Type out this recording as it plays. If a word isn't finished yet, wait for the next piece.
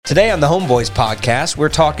Today on the Homeboys podcast, we're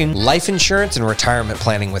talking life insurance and retirement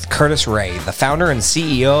planning with Curtis Ray, the founder and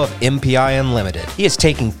CEO of MPI Unlimited. He is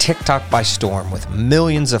taking TikTok by storm with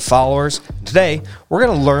millions of followers. Today, we're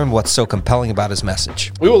going to learn what's so compelling about his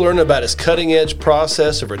message. We will learn about his cutting-edge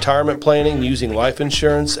process of retirement planning using life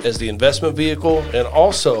insurance as the investment vehicle, and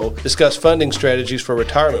also discuss funding strategies for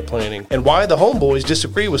retirement planning and why the Homeboys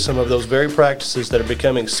disagree with some of those very practices that are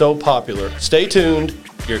becoming so popular. Stay tuned.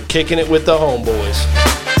 You're kicking it with the Homeboys.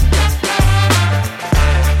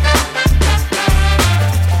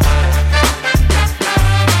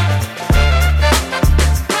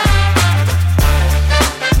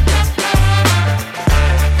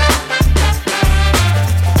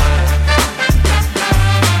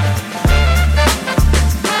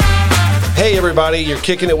 Hey everybody, you're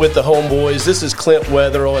kicking it with the Homeboys. This is Clint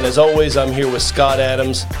Wetherill, and as always, I'm here with Scott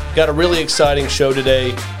Adams. Got a really exciting show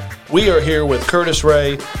today. We are here with Curtis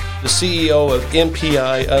Ray, the CEO of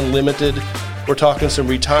MPI Unlimited. We're talking some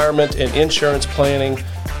retirement and insurance planning.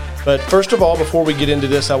 But first of all, before we get into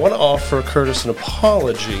this, I want to offer Curtis an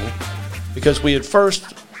apology because we had first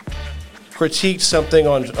critiqued something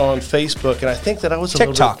on Facebook, and I think that I was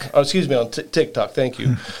TikTok. on TikTok. Thank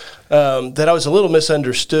you. That I was a little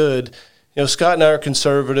misunderstood. You know, Scott and I are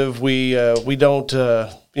conservative. We don't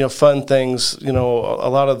fund things. You know, a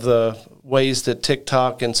lot of the ways that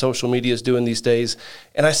TikTok and social media is doing these days.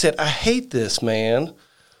 And I said, I hate this, man.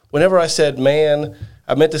 Whenever I said man,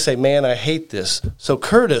 I meant to say, man, I hate this. So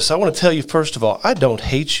Curtis, I want to tell you first of all, I don't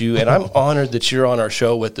hate you, and I'm honored that you're on our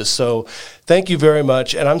show with us. So thank you very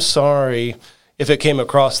much, and I'm sorry if it came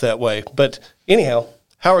across that way. But anyhow,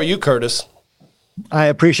 how are you, Curtis? I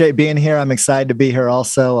appreciate being here. I'm excited to be here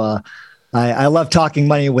also. I love talking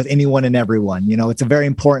money with anyone and everyone. You know, it's a very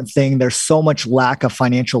important thing. There's so much lack of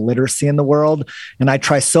financial literacy in the world, and I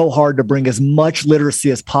try so hard to bring as much literacy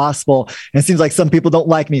as possible. And it seems like some people don't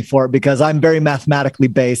like me for it because I'm very mathematically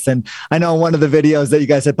based. And I know one of the videos that you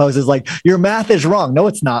guys have posted is like, your math is wrong. No,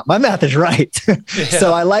 it's not. My math is right. Yeah.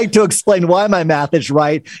 So I like to explain why my math is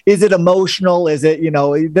right. Is it emotional? Is it,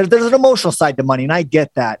 there's an emotional side to money, and I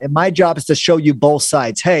get that. And my job is to show you both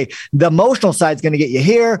sides. Hey, the emotional side is going to get you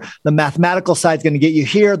here. The mathematical side is going to get you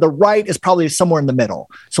here. The right is probably somewhere in the middle.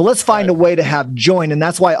 So let's find a way to have join. And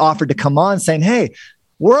that's why I offered to come on saying, hey,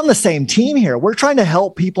 we're on the same team here. We're trying to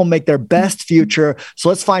help people make their best future. So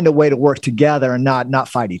let's find a way to work together and not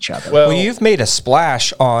fight each other. Well, you've made a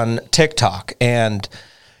splash on TikTok, and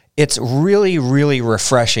it's really, really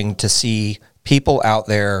refreshing to see people out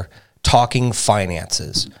there talking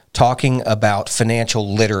finances, talking about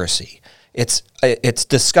financial literacy. It's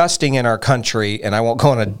disgusting in our country, and I won't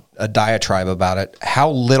go on a diatribe about it, how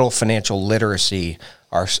little financial literacy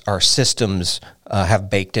our systems have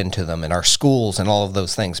baked into them, and our schools and all of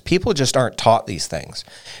those things. People just aren't taught these things.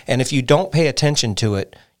 And if you don't pay attention to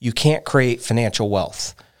it, you can't create financial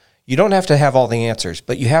wealth. You don't have to have all the answers,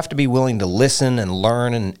 but you have to be willing to listen and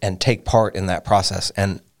learn and take part in that process.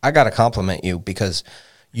 And I got to compliment you because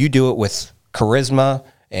you do it with charisma,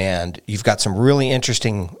 and you've got some really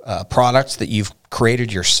interesting products that you've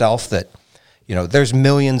created yourself that, there's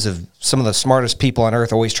millions of some of the smartest people on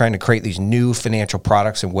earth always trying to create these new financial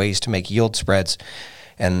products and ways to make yield spreads.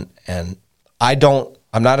 And I'm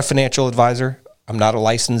not a financial advisor. I'm not a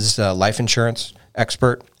licensed life insurance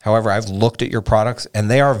expert. However, I've looked at your products, and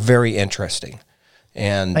they are very interesting.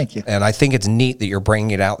 And thank you. And I think it's neat that you're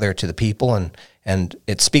bringing it out there to the people, and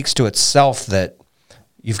it speaks to itself that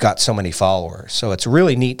you've got so many followers. So it's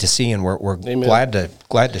really neat to see, and we're glad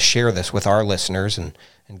to share this with our listeners and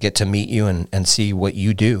get to meet you and see what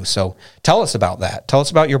you do. So tell us about that. Tell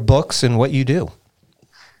us about your books and what you do.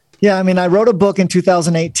 Yeah, I mean, I wrote a book in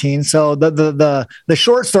 2018. So the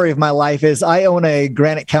short story of my life is I own a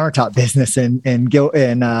granite countertop business in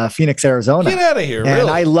Phoenix, Arizona. Get out of here! And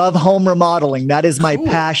really? I love home remodeling. That is my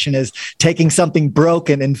passion, is taking something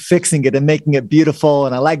broken and fixing it and making it beautiful.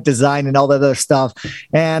 And I like design and all that other stuff.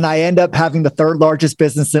 And I end up having the third largest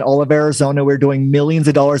business in all of Arizona. We're doing millions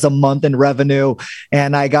of dollars a month in revenue.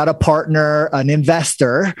 And I got a partner, an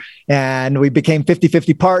investor, and we became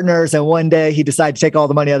 50-50 partners. And one day he decided to take all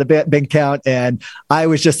the money out of the bank account, and I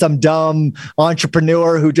was just some dumb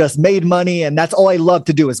entrepreneur who just made money, and that's all I love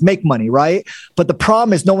to do is make money, right? But the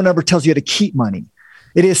problem is no one ever tells you how to keep money.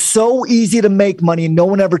 It is so easy to make money. No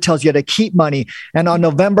one ever tells you how to keep money. And on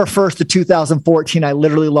November 1st of 2014, I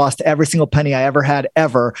literally lost every single penny I ever had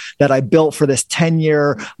that I built for this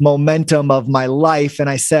 10-year momentum of my life. And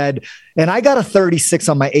I said, and I got a 36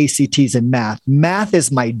 on my ACTs in math. Math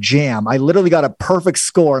is my jam. I literally got a perfect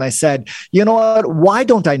score. And I said, you know what? Why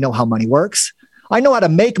don't I know how money works? I know how to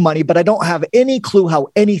make money, but I don't have any clue how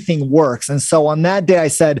anything works. And so on that day, I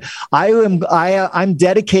said, I'm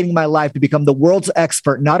dedicating my life to become the world's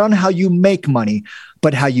expert, not on how you make money,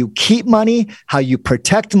 but how you keep money, how you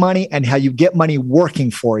protect money, and how you get money working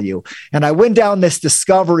for you. And I went down this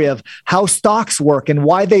discovery of how stocks work and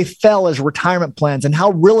why they fell as retirement plans, and how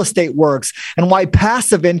real estate works, and why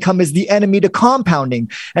passive income is the enemy to compounding,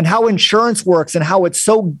 and how insurance works, and how it's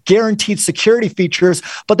so guaranteed security features,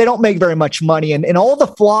 but they don't make very much money, and all the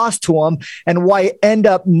flaws to them, and why end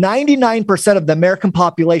up 99% of the American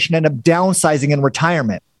population end up downsizing in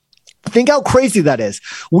retirement. Think how crazy that is.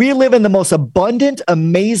 We live in the most abundant,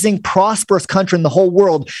 amazing, prosperous country in the whole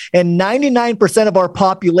world. And 99% of our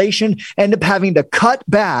population end up having to cut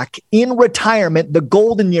back in retirement, the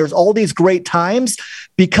golden years, all these great times,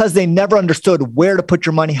 because they never understood where to put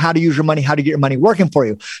your money, how to use your money, how to get your money working for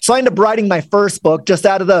you. So I ended up writing my first book just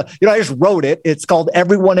out of I just wrote it. It's called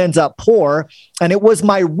Everyone Ends Up Poor. And it was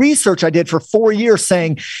my research I did for 4 years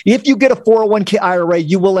saying, if you get a 401k IRA,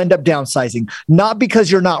 you will end up downsizing, not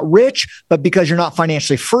because you're not rich, but because you're not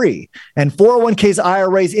financially free. And 401ks,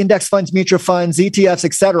 IRAs, index funds, mutual funds, ETFs,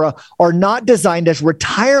 et cetera, are not designed as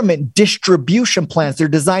retirement distribution plans. They're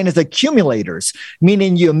designed as accumulators,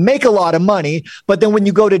 meaning you make a lot of money, but then when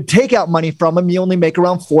you go to take out money from them, you only make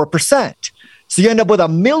around 4%. So you end up with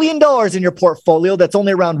 $1 million in your portfolio that's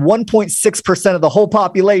only around 1.6% of the whole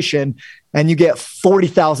population, and you get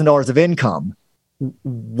 $40,000 of income.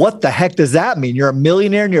 What the heck does that mean? You're a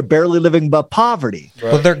millionaire and you're barely living above poverty.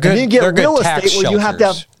 Right. Well, they're good. You get they're real good tax estate where you have to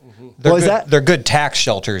have. They're good tax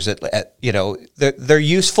shelters. They're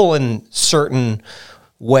useful in certain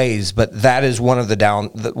ways, but that is one of the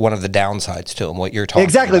downsides to them. What you're talking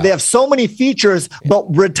exactly. about. They have so many features,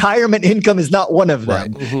 but retirement income is not one of them.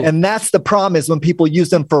 Right. Mm-hmm. And that's the problem is when people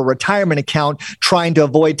use them for a retirement account, trying to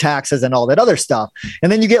avoid taxes and all that other stuff.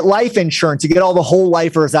 And then you get life insurance. You get all the whole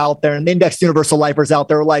lifers out there and the indexed universal lifers out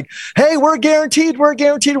there like, hey, we're guaranteed.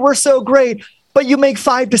 We're so great. But you make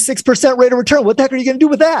 5 to 6% rate of return. What the heck are you going to do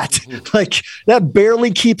with that? Mm-hmm. Like that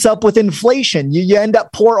barely keeps up with inflation. You end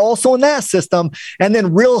up poor also in that system. And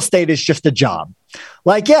then real estate is just a job.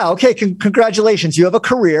 Like, yeah, okay, congratulations. You have a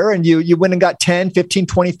career and you went and got 10, 15,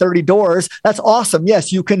 20, 30 doors. That's awesome.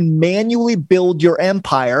 Yes, you can manually build your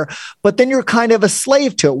empire, but then you're kind of a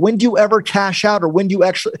slave to it. When do you ever cash out, or when do you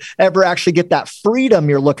actually get that freedom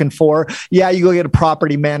you're looking for? Yeah, you go get a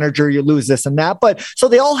property manager, you lose this and that. But so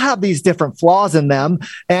they all have these different flaws in them.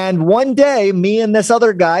 And one day, me and this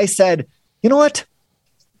other guy said, you know what?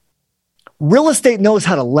 Real estate knows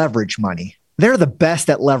how to leverage money. They're the best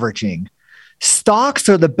at leveraging. Stocks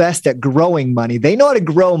are the best at growing money. They know how to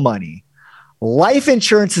grow money. Life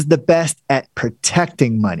insurance is the best at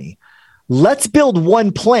protecting money. Let's build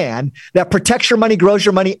one plan that protects your money, grows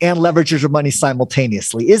your money, and leverages your money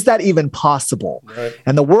simultaneously. Is that even possible? Right.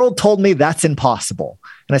 And the world told me that's impossible.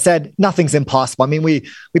 And I said, nothing's impossible. I mean, we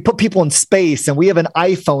put people in space, and we have an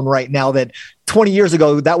iPhone right now that 20 years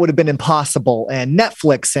ago, that would have been impossible, and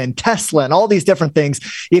Netflix and Tesla and all these different things.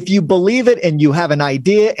 If you believe it and you have an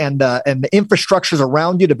idea and the infrastructures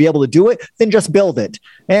around you to be able to do it, then just build it.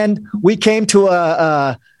 And we came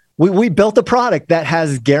to we built a product that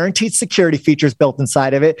has guaranteed security features built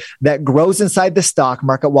inside of it that grows inside the stock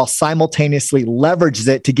market while simultaneously leverages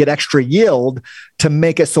it to get extra yield to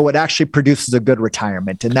make it so it actually produces a good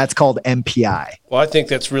retirement. And that's called MPI. Well, I think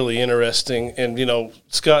that's really interesting. And,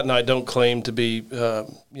 Scott and I don't claim to be,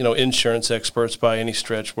 insurance experts by any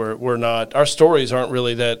stretch. We're not. Our stories aren't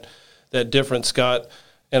really that different. Scott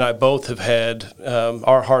and I both have had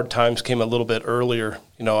our hard times came a little bit earlier.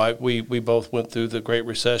 We both went through the Great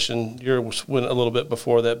Recession. Yours went a little bit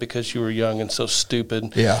before that because you were young and so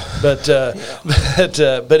stupid. Yeah. But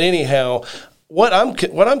anyhow, what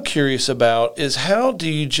I'm curious about is how do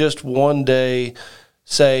you just one day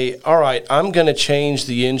say, all right, I'm going to change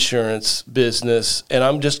the insurance business and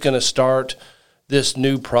I'm just going to start this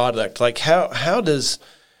new product? Like how does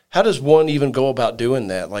one even go about doing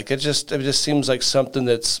that? Like it just seems like something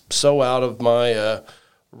that's so out of my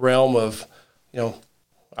realm of,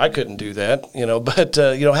 I couldn't do that, but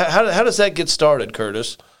how does that get started,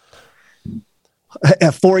 Curtis?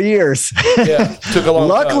 4 years. Yeah, took a long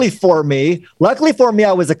luckily time. Luckily for me,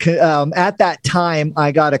 I was at that time,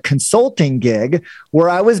 I got a consulting gig where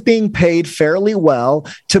I was being paid fairly well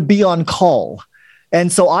to be on call. And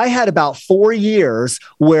so I had about 4 years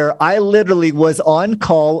where I literally was on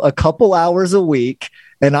call a couple hours a week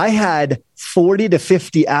And I had 40 to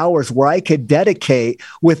 50 hours where I could dedicate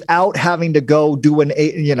without having to go do an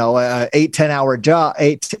 8 to 10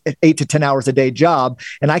 hours a day job.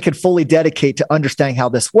 And I could fully dedicate to understanding how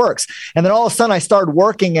this works. And then all of a sudden I started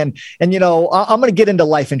working and I'm going to get into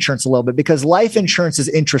life insurance a little bit, because life insurance is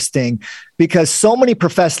interesting, because so many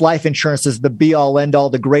profess life insurance is the be all end all,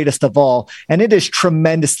 the greatest of all. And it is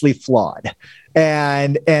tremendously flawed.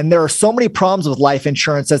 And there are so many problems with life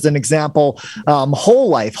insurance. As an example, whole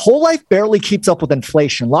life barely keeps up with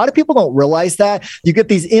inflation. A lot of people don't realize that. You get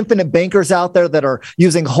these infinite bankers out there that are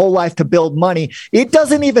using whole life to build money. It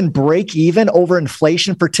doesn't even break even over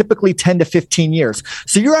inflation for typically 10 to 15 years.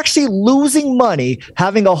 So you're actually losing money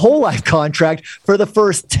having a whole life contract for the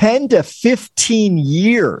first 10 to 15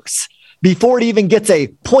 years before it even gets a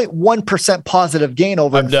 0.1% positive gain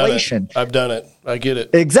over inflation. I've done it. I get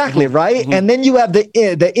it. Exactly, right? And then you have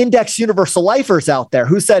the index universal lifers out there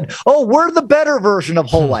who said, oh, we're the better version of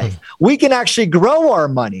whole life. We can actually grow our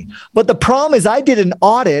money. But the problem is I did an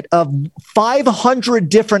audit of 500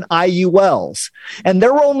 different IULs, and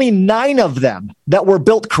there were only 9 of them that were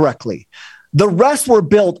built correctly. The rest were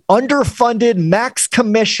built underfunded, max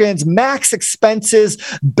commissions, max expenses,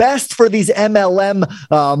 best for these MLM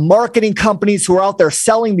marketing companies who are out there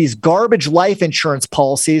selling these garbage life insurance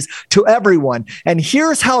policies to everyone. And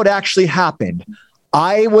here's how it actually happened.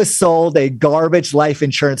 I was sold a garbage life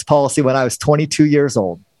insurance policy when I was 22 years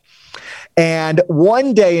old. And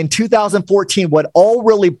one day in 2014, what all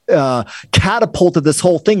really catapulted this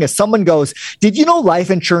whole thing is someone goes, did you know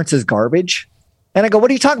life insurance is garbage? And I go,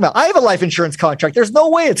 what are you talking about? I have a life insurance contract. There's no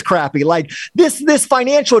way it's crappy. Like this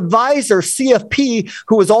financial advisor, CFP,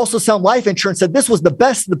 who was also selling life insurance, said this was the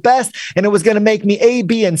best, and it was going to make me A,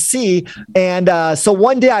 B, and C. And so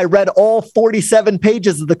one day I read all 47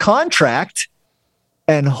 pages of the contract,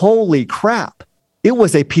 and holy crap, it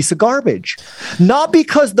was a piece of garbage. Not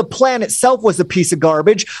because the plan itself was a piece of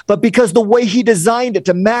garbage, but because the way he designed it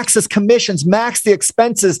to max his commissions, max the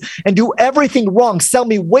expenses, and do everything wrong, sell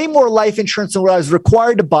me way more life insurance than what I was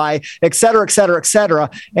required to buy, et cetera, et cetera, et cetera.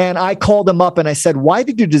 And I called him up and I said, why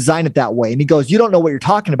did you design it that way? And he goes, you don't know what you're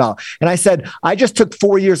talking about. And I said, I just took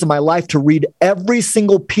 4 years of my life to read every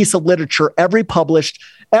single piece of literature ever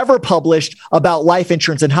published about life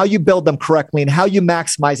insurance and how you build them correctly and how you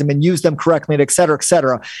maximize them and use them correctly, and et cetera, et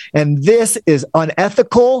cetera. And this is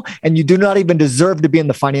unethical, and you do not even deserve to be in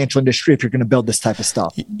the financial industry if you're going to build this type of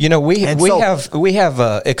stuff. You know, we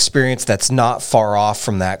have experience that's not far off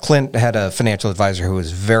from that. Clint had a financial advisor who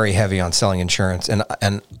was very heavy on selling insurance, and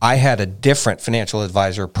I had a different financial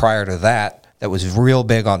advisor prior to that was real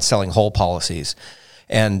big on selling whole policies.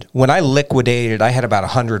 And when I liquidated, I had about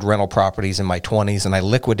 100 rental properties in my 20s, and I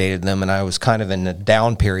liquidated them, and I was kind of in a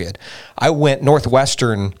down period.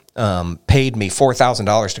 Northwestern paid me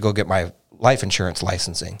 $4,000 to go get my life insurance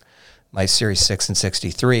licensing, my Series 6 and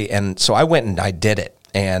 63. And so I went and I did it,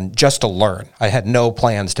 and just to learn. I had no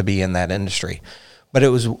plans to be in that industry. But it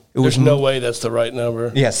was no way that's the right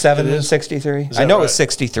number. Yeah, 7 and 63. I know right? It was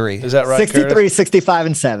 63. Is that right? 63, Curtis? 65,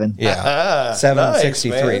 and 7. Yeah, 7 nice, and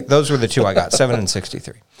 63. Man. Those were the two I got, 7 and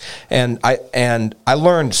 63. And I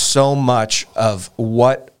learned so much of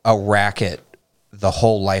what a racket the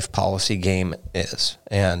whole life policy game is,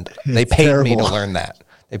 and they paid me to learn that.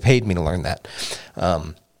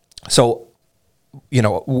 So, you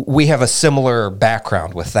know, we have a similar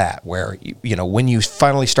background with that, where, you know, when you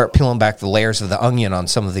finally start peeling back the layers of the onion on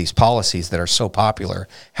some of these policies that are so popular,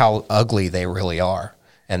 how ugly they really are.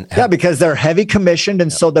 And because they're heavy commissioned.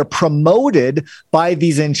 And so they're promoted by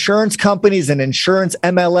these insurance companies and insurance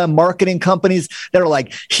MLM marketing companies that are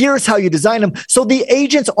like, here's how you design them. So the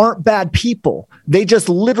agents aren't bad people. They just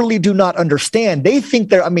literally do not understand. They think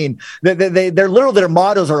they're literally, their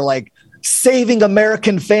mottos are like, saving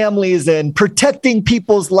American families and protecting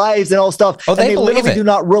people's lives and all stuff. Oh, they literally do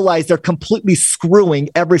not realize they're completely screwing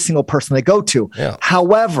every single person they go to. Yeah.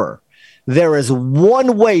 However, there is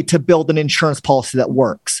one way to build an insurance policy that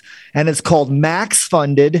works, and it's called max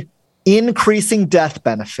funded increasing death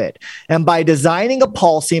benefit. And by designing a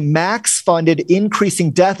policy, max funded increasing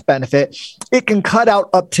death benefit, it can cut out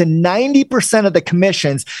up to 90% of the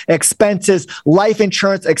commissions, expenses, life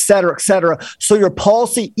insurance, et cetera, et cetera. So your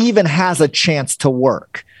policy even has a chance to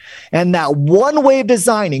work. And that one way of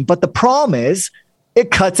designing, but the problem is, it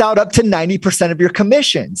cuts out up to 90% of your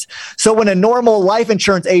commissions. So when a normal life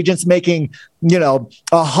insurance agent's making,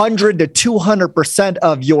 100 to 200%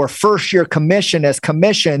 of your first year commission as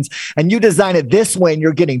commissions, and you design it this way and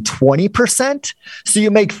you're getting 20%. So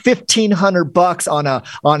you make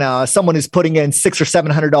 $1,500 on someone who's putting in $600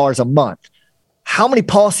 or $700 a month. how many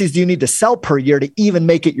policies do you need to sell per year to even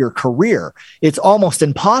make it your career? It's almost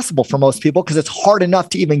impossible for most people because it's hard enough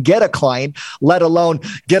to even get a client, let alone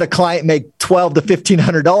get a client, make $1,200 to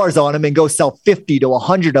 $1,500 on them and go sell 50 to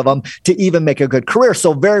 100 of them to even make a good career.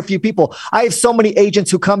 So very few people. I have so many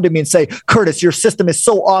agents who come to me and say, Curtis, your system is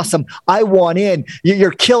so awesome. I want in.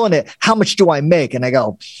 You're killing it. How much do I make? And I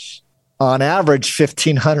go, on average,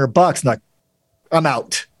 $1,500. Like, I'm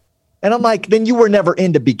out. And I'm like, then you were never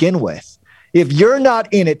in to begin with. If you're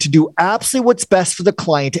not in it to do absolutely what's best for the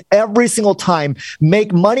client every single time,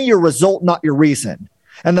 make money your result, not your reason.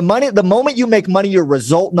 And the moment you make money your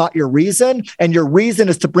result, not your reason, and your reason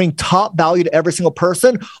is to bring top value to every single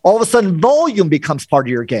person, all of a sudden volume becomes part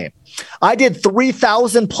of your game. I did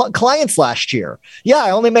 3,000 clients last year. Yeah,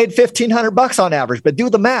 I only made $1,500 on average, but do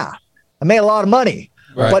the math. I made a lot of money.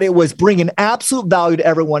 Right. But it was bringing absolute value to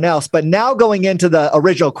everyone else. But now going into the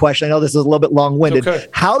original question, I know this is a little bit long-winded. Okay.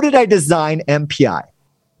 How did I design MPI?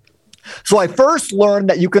 So I first learned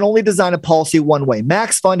that you can only design a policy one way,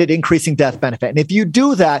 max funded increasing death benefit. And if you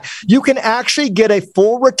do that, you can actually get a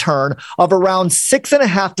full return of around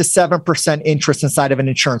 6.5% to 7% interest inside of an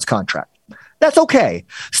insurance contract. That's okay.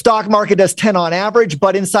 Stock market does 10 on average,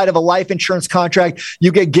 but inside of a life insurance contract,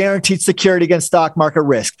 you get guaranteed security against stock market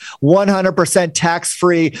risk. 100%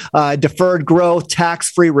 tax-free deferred growth,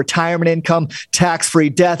 tax-free retirement income,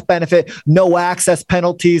 tax-free death benefit, no access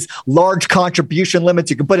penalties, large contribution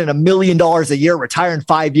limits. You can put in $1 million a year, retire in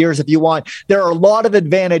 5 years if you want. There are a lot of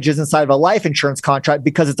advantages inside of a life insurance contract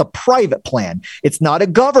because it's a private plan. It's not a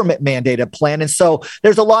government mandated plan. And so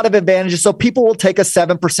there's a lot of advantages. So people will take a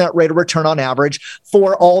 7% rate of return on average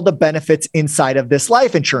for all the benefits inside of this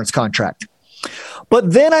life insurance contract.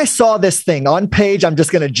 But then I saw this thing on page, I'm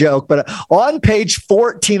just going to joke, but on page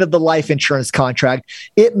 14 of the life insurance contract,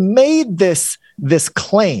 it made this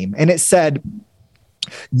claim, and it said,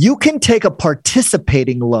 you can take a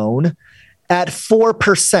participating loan at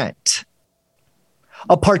 4%.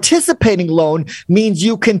 A participating loan means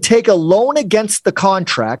you can take a loan against the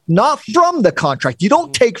contract, not from the contract. You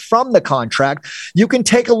don't take from the contract. You can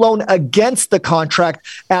take a loan against the contract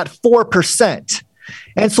at 4%.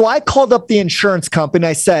 And so I called up the insurance company.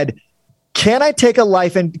 I said, can I take a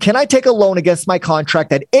loan against my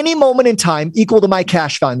contract at any moment in time equal to my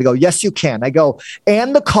cash value? They go, yes, you can. I go,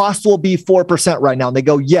 and the cost will be 4% right now. And they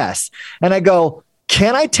go, yes. And I go,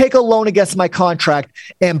 can I take a loan against my contract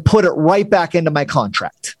and put it right back into my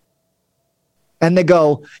contract? And they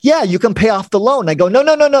go, yeah, you can pay off the loan. I go,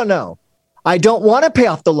 no. I don't want to pay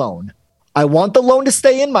off the loan. I want the loan to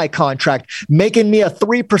stay in my contract, making me a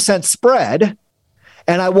 3% spread.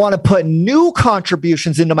 And I want to put new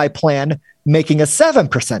contributions into my plan, making a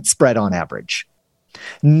 7% spread on average.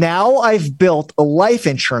 Now I've built a life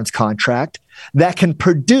insurance contract that can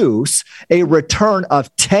produce a return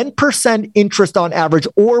of 10% interest on average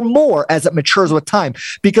or more as it matures with time,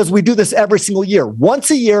 because we do this every single year. Once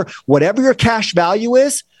a year, whatever your cash value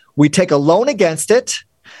is, we take a loan against it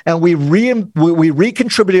and we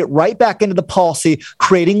recontribute it right back into the policy,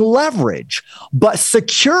 creating leverage, but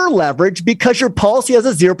secure leverage because your policy has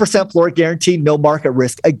a 0% floor guarantee, no market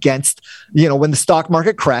risk against, when the stock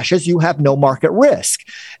market crashes, you have no market risk.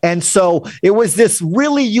 And so it was this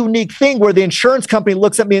really unique thing where the insurance company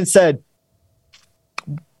looks at me and said,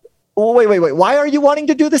 oh, wait, why are you wanting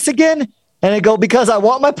to do this again? And I go, because I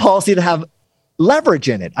want my policy to have leverage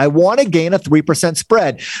in it. I want to gain a 3%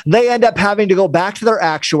 spread. They end up having to go back to their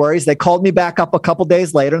actuaries. They called me back up a couple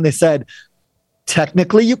days later and they said,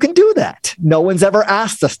 technically you can do that. No one's ever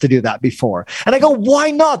asked us to do that before. And I go, why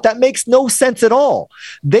not? That makes no sense at all.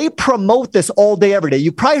 They promote this all day, every day.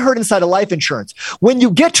 You probably heard inside of life insurance, when you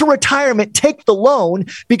get to retirement, take the loan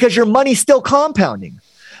because your money's still compounding.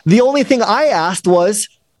 The only thing I asked was,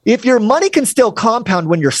 if your money can still compound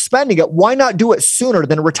when you're spending it, why not do it sooner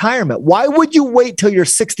than retirement? Why would you wait till you're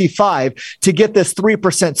 65 to get this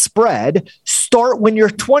 3% spread? Start when you're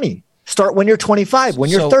 20. Start when you're 25, when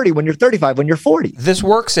you're 30, when you're 35, when you're 40. This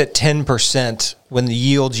works at 10% when the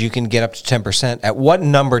yields you can get up to 10%. At what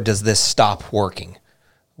number does this stop working?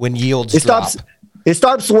 When yields drop? It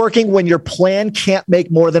starts working when your plan can't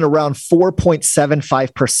make more than around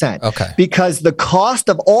 4.75%. Okay. Because the cost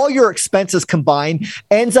of all your expenses combined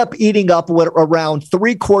ends up eating up around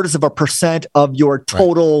 0.75% of your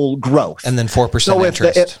total growth. And then 4% so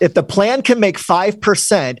interest. If the plan can make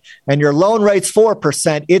 5% and your loan rate's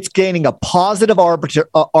 4%, it's gaining a positive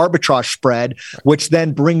arbitrage spread, which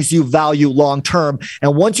then brings you value long term.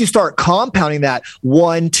 And once you start compounding that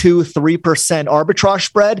 1%, 2%, 3% arbitrage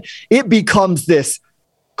spread, it becomes this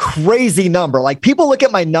crazy number. Like people look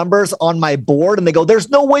at my numbers on my board and they go, there's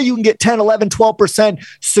no way you can get 10, 11, 12%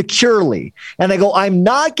 securely. And I go, I'm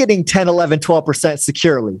not getting 10, 11, 12%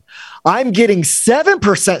 securely. I'm getting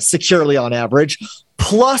 7% securely on average,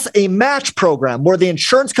 plus a match program where the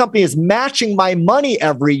insurance company is matching my money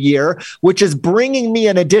every year, which is bringing me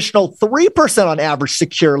an additional 3% on average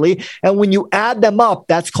securely. And when you add them up,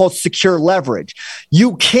 that's called secure leverage.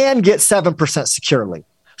 You can get 7% securely.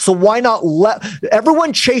 So why not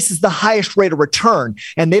everyone chases the highest rate of return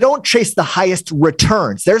and they don't chase the highest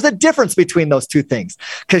returns. There's a difference between those two things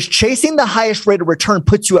because chasing the highest rate of return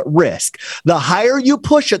puts you at risk. The higher you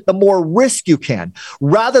push it, the more risk you can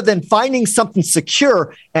rather than finding something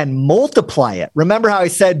secure and multiply it. Remember how I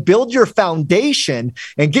said, build your foundation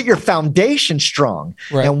and get your foundation strong.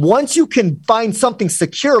 Right. And once you can find something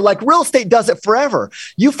secure, like real estate does it forever,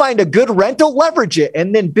 you find a good rental, leverage it,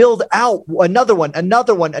 and then build out another one.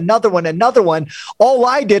 All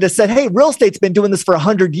I did is said, hey, real estate's been doing this for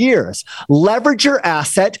 100 years. Leverage your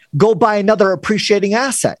asset, go buy another appreciating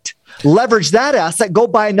asset. Leverage that asset, go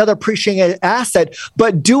buy another appreciating asset,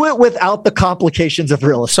 but do it without the complications of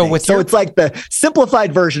real estate. So it's like the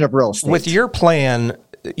simplified version of real estate. With your plan,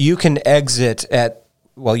 you can exit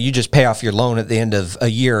you just pay off your loan at the end of a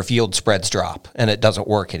year if yield spreads drop and it doesn't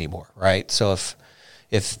work anymore, right? So if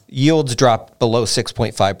yields drop below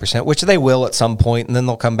 6.5%, which they will at some point, and then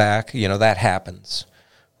they'll come back, that happens,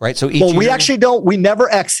 right? So we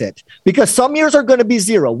never exit because some years are going to be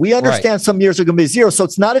zero. We understand Some years are going to be zero. So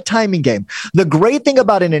it's not a timing game. The great thing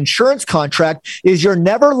about an insurance contract is you're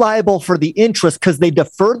never liable for the interest because they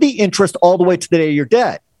defer the interest all the way to the day of your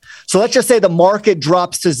debt. So let's just say the market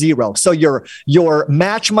drops to zero. So your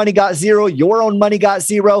match money got zero, your own money got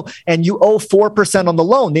zero, and you owe 4% on the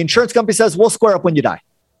loan. The insurance company says, we'll square up when you die.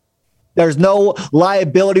 There's no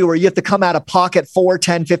liability where you have to come out of pocket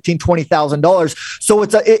 $4,000, $10,000, $15,000, $20,000. So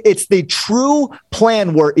it's the true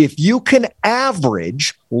plan where if you can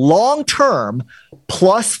average long-term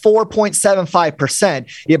plus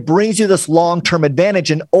 4.75%, it brings you this long-term advantage.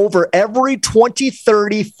 And over every 20,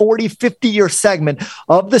 30, 40, 50-year segment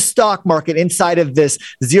of the stock market inside of this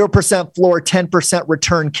 0% floor, 10%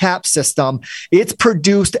 return cap system, it's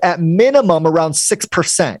produced at minimum around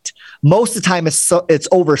 6%. Most of the time, it's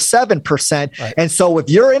over 7%. Right. And so if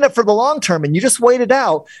you're in it for the long term and you just wait it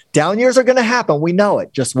out, down years are going to happen. We know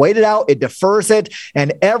it. Just wait it out. It defers it.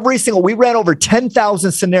 And we ran over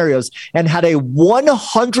 10,000 scenarios and had a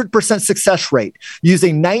 100% success rate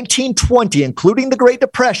using 1920, including the Great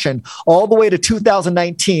Depression, all the way to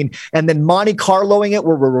 2019. And then Monte Carloing it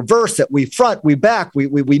where we reverse it. We front, we back,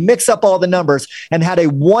 we mix up all the numbers and had a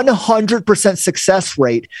 100% success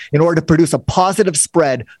rate in order to produce a positive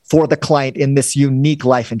spread for the client in this unique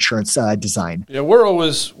life insurance design. Yeah, we're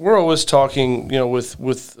always talking, with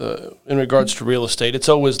in regards to real estate. It's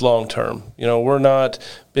always long term. We're not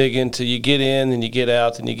big into you get in, then you get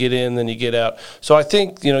out, then you get in, then you get out. So I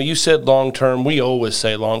think you said long term. We always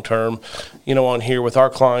say long term, on here with our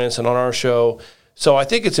clients and on our show. So I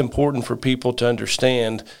think it's important for people to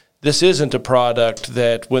understand this isn't a product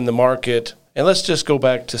that when the market, and let's just go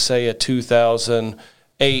back to say a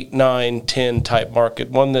 2008, 9, 10 type market,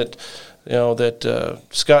 one that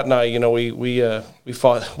Scott and I,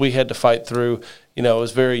 we had to fight through. It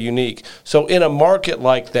was very unique. So in a market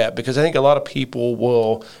like that, because I think a lot of people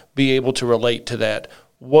will be able to relate to that,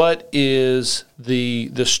 what is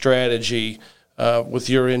the strategy with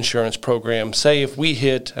your insurance program? Say if we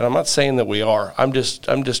hit, and I'm not saying that we are, I'm just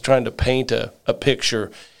trying to paint a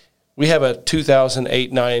picture. We have a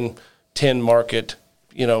 2008, 9, 10 market,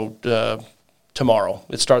 tomorrow.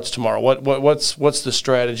 It starts tomorrow. What's the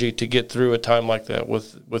strategy to get through a time like that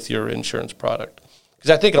with your insurance product?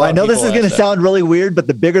 Because I think I know this is going to sound really weird, but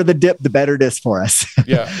the bigger the dip, the better it is for us.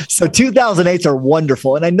 Yeah. So 2008s are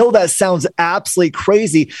wonderful. And I know that sounds absolutely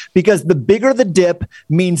crazy because the bigger the dip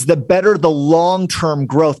means the better the long-term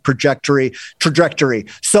growth trajectory.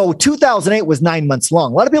 So 2008 was 9 months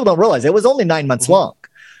long. A lot of people don't realize it was only 9 months long.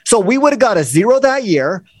 So we would have got a zero that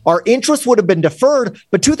year. Our interest would have been deferred,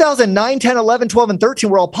 but 2009, 10, 11, 12, and 13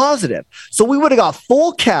 were all positive. So we would have got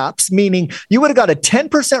full caps, meaning you would have got a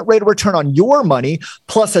 10% rate of return on your money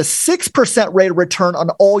plus a 6% rate of return on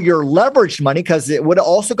all your leveraged money because it would have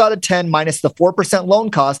also got a 10 minus the 4% loan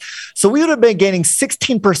cost. So we would have been gaining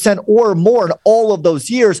 16% or more in all of those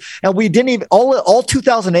years. And we didn't even, all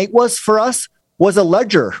 2008 was for us was a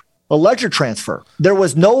ledger transfer. There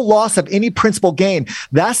was no loss of any principal gain.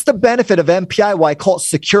 That's the benefit of MPI, why I call it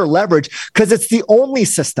secure leverage, because it's the only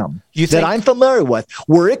system that I'm familiar with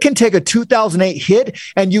where it can take a 2008 hit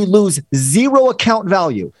and you lose zero account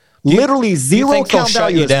value. Literally zero account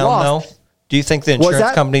value is lost. Do you think the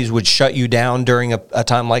insurance companies would shut you down during a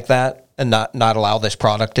time like that and not allow this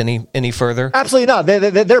product any further? Absolutely not.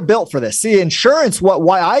 They're built for this. See, insurance,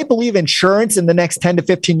 why I believe insurance in the next 10 to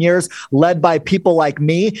 15 years, led by people like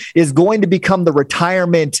me, is going to become the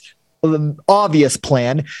retirement obvious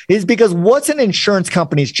plan, is because what's an insurance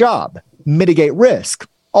company's job? Mitigate risk.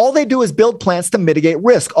 All they do is build plans to mitigate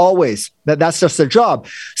risk, always. That's just their job.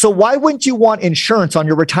 So why wouldn't you want insurance on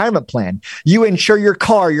your retirement plan? You insure your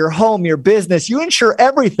car, your home, your business. You insure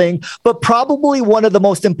everything, but probably one of the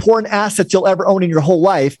most important assets you'll ever own in your whole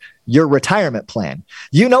life, your retirement plan.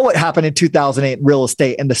 You know what happened in 2008 real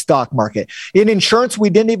estate and the stock market. In insurance, we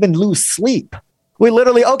didn't even lose sleep. We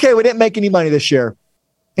literally, we didn't make any money this year.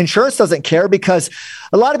 Insurance doesn't care because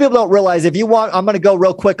a lot of people don't realize I'm going to go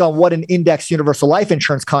real quick on what an index universal life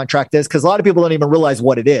insurance contract is, because a lot of people don't even realize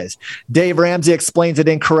what it is. Dave Ramsey explains it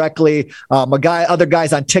incorrectly. Other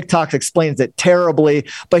guys on TikTok explains it terribly.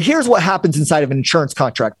 But here's what happens inside of an insurance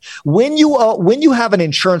contract. When you have an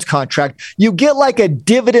insurance contract, you get like a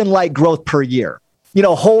dividend-like growth per year.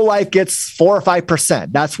 Whole life gets 4 or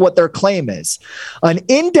 5%. That's what their claim is. An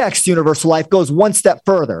indexed universal life goes one step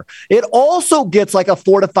further. It also gets like a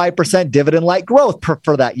 4 to 5% dividend-like growth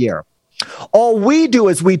for that year. All we do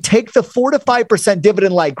is we take the 4 to 5%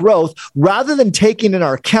 dividend-like growth, rather than taking in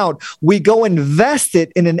our account, we go invest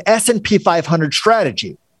it in an S&P 500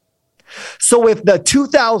 strategy. So if the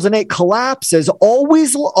 2008 collapses, all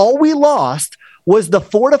we lost was the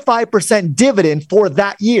 4 to 5% dividend for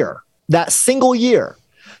that year. That single year.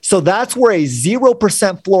 So that's where a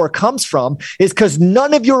 0% floor comes from, is because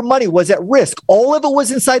none of your money was at risk. All of it was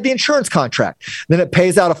inside the insurance contract. Then it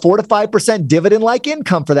pays out a 4 to 5% dividend-like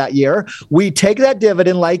income for that year. We take that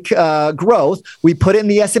dividend-like growth, we put it in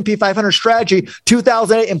the S&P 500 strategy.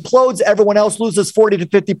 2008 implodes, everyone else loses 40 to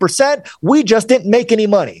 50%. We just didn't make any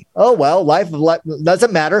money. Oh, well, life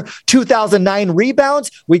doesn't matter. 2009 rebounds,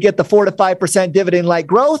 we get the 4 to 5% dividend-like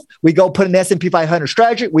growth. We go put in the S&P 500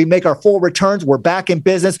 strategy. We make our full returns. We're back in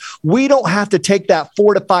business. We don't have to take that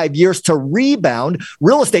 4 to 5 years to rebound.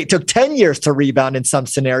 Real estate took 10 years to rebound in some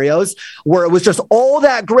scenarios, where it was just all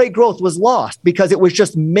that great growth was lost because it was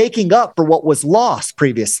just making up for what was lost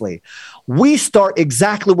previously. We start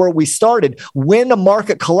exactly where we started. When the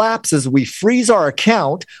market collapses, we freeze our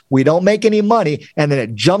account, we don't make any money, and then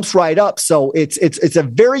it jumps right up. So it's a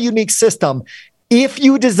very unique system if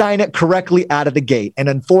you design it correctly out of the gate. And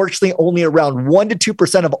unfortunately, only around 1 to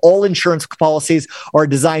 2% of all insurance policies are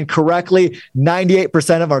designed correctly. 98% of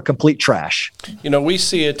them are complete trash. We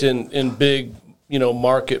see it in big,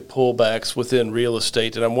 market pullbacks within real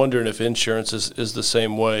estate. And I'm wondering if insurance is the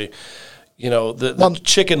same way. The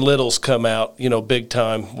Chicken Littles come out, big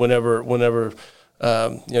time whenever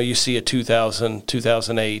you see a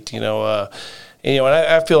 2008, and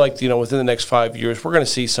I feel like, within the next 5 years, we're going to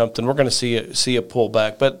see something. We're going to see a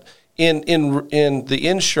pullback. But in the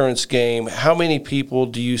insurance game, how many people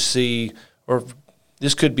do you see, or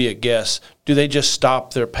this could be a guess, do they just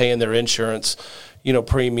stop paying their insurance,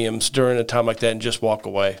 premiums during a time like that and just walk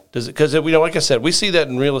away? Does it? Because like I said, we see that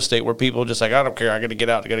in real estate where people are just like, I don't care, I got to get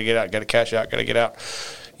out, got to cash out, got to get out.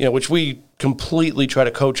 Which we completely try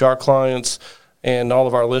to coach our clients and all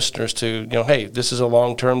of our listeners to, hey, this is a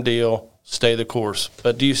long-term deal. Stay the course.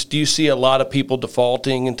 But do you see a lot of people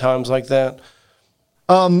defaulting in times like that?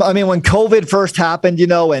 When COVID first happened,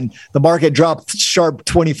 and the market dropped sharp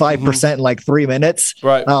 25% in like 3 minutes.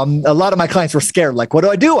 Right. A lot of my clients were scared. Like, what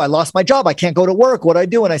do I do? I lost my job. I can't go to work. What do I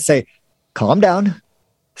do? And I say, calm down,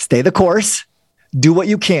 stay the course, do what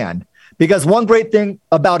you can. Because one great thing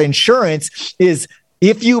about insurance is,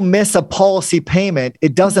 if you miss a policy payment,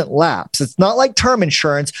 it doesn't lapse. It's not like term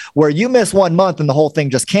insurance where you miss 1 month and the whole thing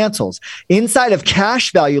just cancels. Inside of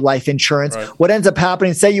cash value life insurance, right, what ends up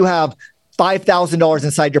happening, say you have $5,000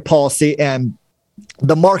 inside your policy and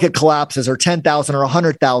the market collapses, or $10,000 or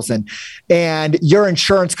 $100,000, and your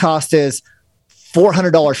insurance cost is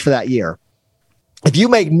 $400 for that year. If you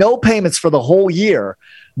make no payments for the whole year,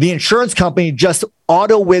 the insurance company just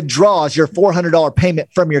auto withdraws your $400 payment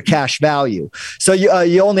from your cash value. So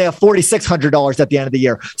you only have $4,600 at the end of the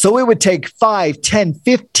year. So it would take 5, 10,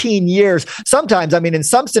 15 years. Sometimes, in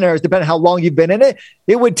some scenarios, depending on how long you've been in it,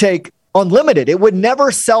 it would take unlimited. It would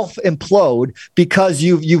never self-implode because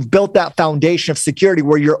you've built that foundation of security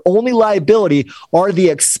where your only liability are the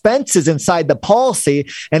expenses inside the policy.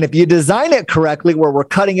 And if you design it correctly, where we're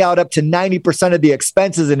cutting out up to 90% of the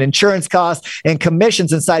expenses and insurance costs and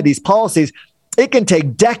commissions inside these policies, it can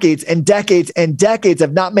take decades and decades and decades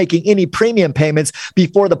of not making any premium payments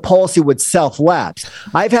before the policy would self-lapse.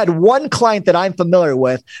 I've had one client that I'm familiar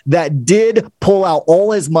with that did pull out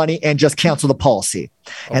all his money and just cancel the policy.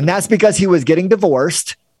 And that's because he was getting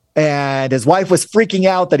divorced. and his wife was freaking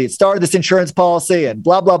out that he'd started this insurance policy and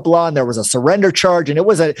blah, blah, blah. And there was a surrender charge. And it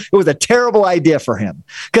was a terrible idea for him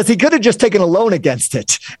because he could have just taken a loan against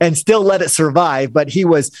it and still let it survive. But he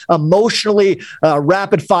was emotionally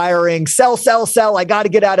rapid firing, sell. I got to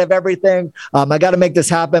get out of everything. I got to make this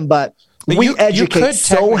happen. But we educate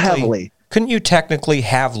so heavily. Couldn't you technically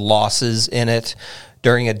have losses in it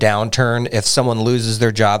during a downturn? If someone loses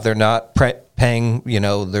their job, they're not paying,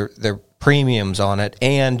 their premiums on it,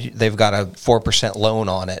 and they've got a 4% loan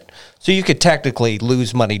on it. So you could technically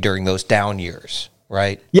lose money during those down years,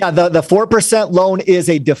 right? Yeah, the 4% loan is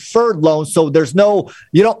a deferred loan, so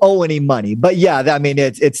you don't owe any money. But yeah, I mean,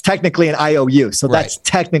 it's technically an IOU, so that's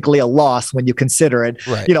technically a loss when you consider it.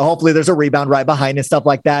 Right. Hopefully there's a rebound right behind and stuff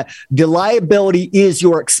like that. The liability is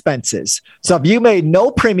your expenses. So if you made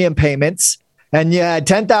no premium payments, and you had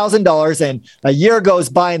 $10,000 and a year goes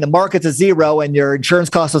by and the market's a zero and your insurance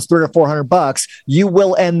cost was $300 or $400, you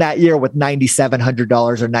will end that year with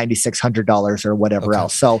 $9,700 or $9,600 or whatever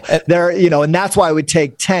else. So and that's why it would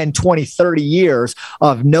take 10, 20, 30 years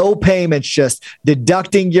of no payments, just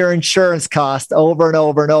deducting your insurance cost over and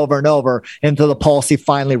over and over and over until the policy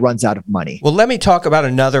finally runs out of money. Well, let me talk about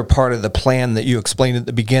another part of the plan that you explained at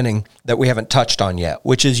the beginning that we haven't touched on yet,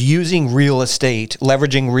 which is using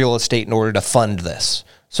leveraging real estate in order to fund this.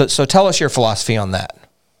 So tell us your philosophy on that.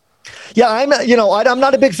 Yeah, I'm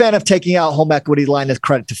not a big fan of taking out home equity line of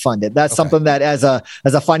credit to fund it. That's something that as a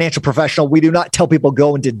financial professional, we do not tell people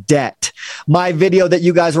go into debt. My video that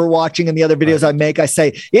you guys were watching and the other videos I make, I say,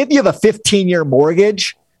 if you have a 15-year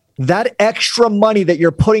mortgage, that extra money that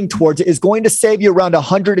you're putting towards it is going to save you around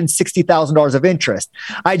 $160,000 of interest.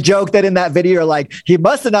 I joke that in that video, you're like, he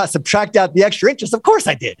must have not subtracted out the extra interest. Of course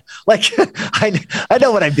I did. Like, I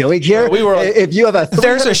know what I'm doing here. If you have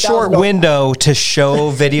there's a short window to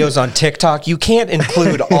show videos on TikTok. You can't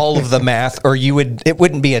include all of the math or it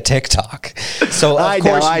wouldn't be a TikTok. So of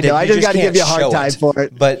course I know. I just got to give you a hard time for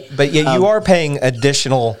it. But yeah, you are paying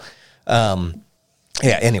additional,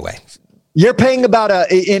 anyway. You're paying about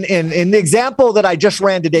in the example that I just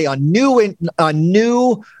ran today on new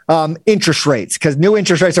interest rates, because new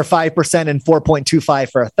interest rates are 5% and 4.25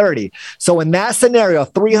 for a 30. So in that scenario, a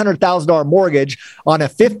 $300,000 mortgage on a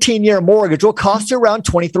 15-year mortgage will cost you around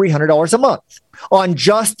 $2,300 a month on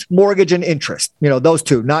just mortgage and interest. Those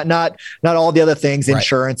two, not all the other things,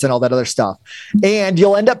 insurance and all that other stuff. And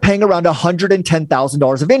you'll end up paying around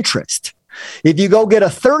 $110,000 of interest. If you go get a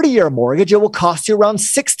 30-year mortgage, it will cost you around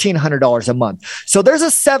 $1,600 a month. So there's a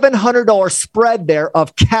 $700 spread there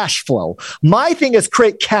of cash flow. My thing is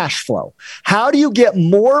create cash flow. How do you get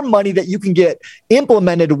more money that you can get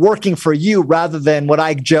implemented working for you rather than what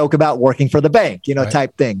I joke about working for the bank,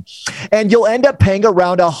 type thing. And you'll end up paying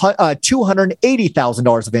around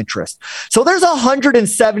 $280,000 of interest. So there's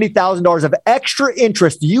 $170,000 of extra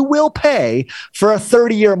interest you will pay for a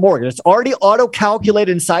 30-year mortgage. It's already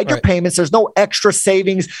auto-calculated inside your payments. There's no extra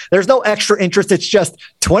savings. There's no extra interest. It's just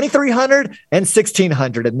 $2,300 and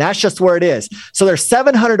 $1,600. And that's just where it is. So there's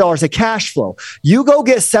 $700 of cash flow. You go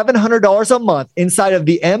get $700 a month inside of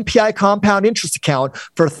the MPI compound interest account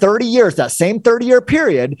for 30 years, that same 30-year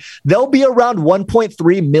period, there'll be around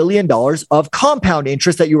 $1.3 million of compound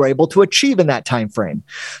interest that you were able to achieve in that time frame.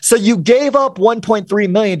 So you gave up $1.3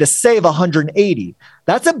 million to save $180.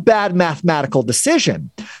 That's a bad mathematical decision.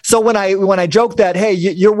 So when I joke that, hey,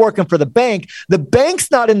 you're working for the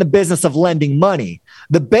bank's not in the business of lending money.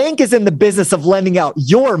 The bank is in the business of lending out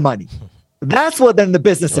your money. That's what they're in the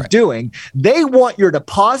business of doing. They want your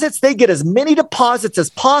deposits. They get as many deposits as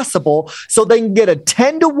possible so they can get a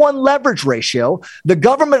 10-to-1 leverage ratio. The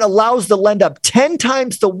government allows to lend up 10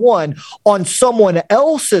 times to 1 on someone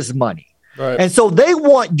else's money. Right. And so they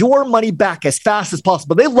want your money back as fast as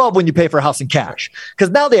possible. They love when you pay for a house in cash because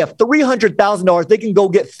now they have $300,000. They can go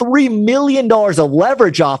get $3 million of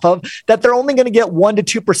leverage off of that. They're only going to get 1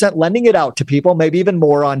 to 2% lending it out to people, maybe even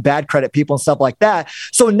more on bad credit people and stuff like that.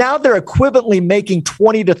 So now they're equivalently making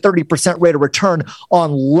 20 to 30% rate of return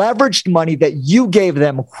on leveraged money that you gave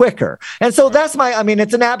them quicker. And so that's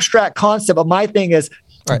it's an abstract concept, but my thing is,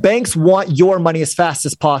 banks want your money as fast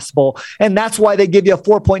as possible. And that's why they give you a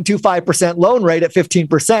 4.25% loan rate at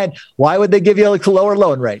 15%. Why would they give you a lower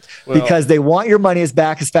loan rate? Well, because they want your money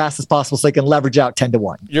back as fast as possible so they can leverage out 10 to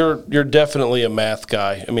 1. You're definitely a math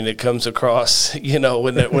guy. I mean, it comes across,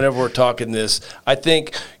 whenever we're talking this. I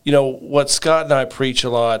think, what Scott and I preach a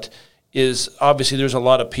lot is obviously there's a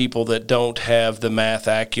lot of people that don't have the math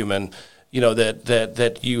acumen,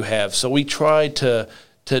 that you have. So we try to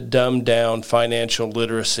dumb down financial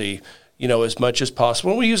literacy, as much as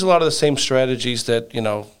possible. And we use a lot of the same strategies that,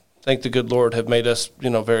 thank the good Lord, have made us,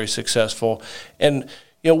 very successful. And,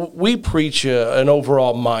 we preach an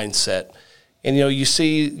overall mindset. And, you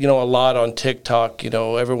see, a lot on TikTok,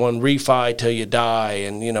 everyone refi till you die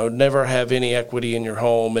and, never have any equity in your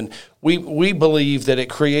home. And we believe that it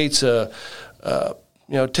creates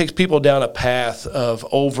takes people down a path of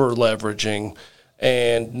over leveraging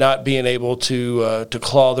and not being able to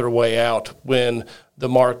claw their way out when the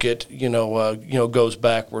market, goes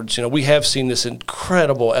backwards. We have seen this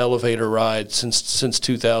incredible elevator ride since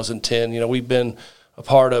 2010. We've been a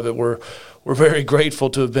part of it. We're very grateful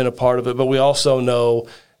to have been a part of it, but we also know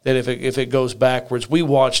that if it goes backwards, we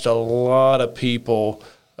watched a lot of people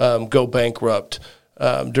go bankrupt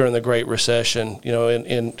during the Great Recession.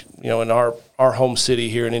 In our home city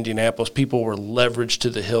here in Indianapolis, people were leveraged to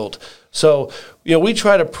the hilt. So, we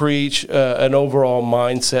try to preach an overall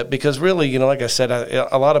mindset because really, like I said,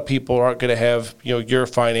 a lot of people aren't going to have, your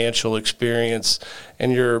financial experience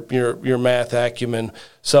and your math acumen.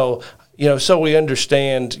 So, so we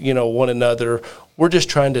understand, one another. We're just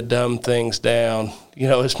trying to dumb things down,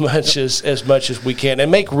 as much as we can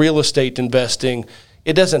and make real estate investing.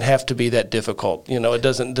 It doesn't have to be that difficult. It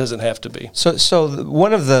doesn't have to be. So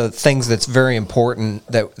one of the things that's very important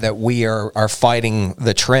that we are fighting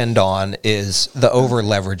the trend on is the over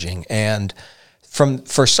leveraging. And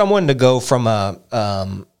for someone to go from a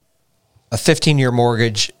 15-year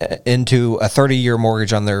mortgage into a 30-year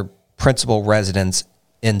mortgage on their principal residence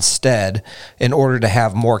instead, in order to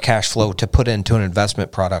have more cash flow to put into an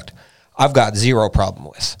investment product, I've got zero problem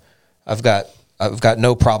with. I've got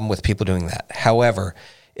no problem with people doing that. However,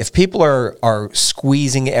 if people are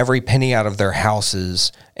squeezing every penny out of their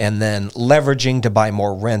houses and then leveraging to buy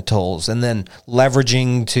more rentals and then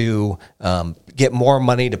leveraging to get more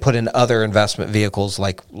money to put in other investment vehicles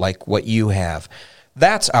like what you have,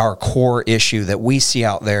 that's our core issue that we see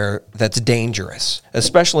out there that's dangerous,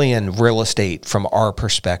 especially in real estate from our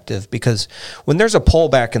perspective, because when there's a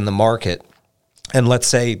pullback in the market, and let's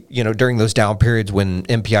say, during those down periods when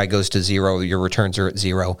MPI goes to zero, your returns are at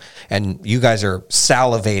zero, and you guys are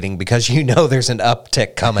salivating because there's an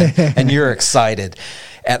uptick coming and you're excited.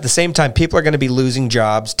 At the same time, people are going to be losing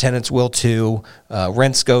jobs. Tenants will too.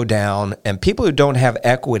 Rents go down. And people who don't have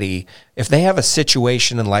equity, if they have a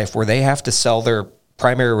situation in life where they have to sell their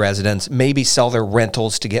primary residence, maybe sell their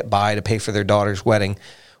rentals to get by to pay for their daughter's wedding,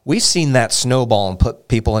 we've seen that snowball and put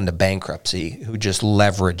people into bankruptcy who just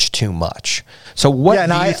leverage too much. So what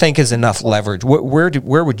do you think is enough leverage?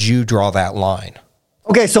 Where would you draw that line?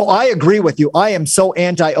 Okay, so I agree with you. I am so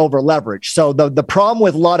anti-over leverage. So the problem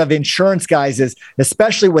with a lot of insurance guys is,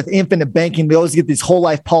 especially with infinite banking, they always get these whole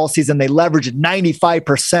life policies and they leverage at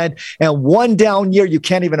 95%. And one down year, you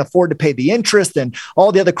can't even afford to pay the interest and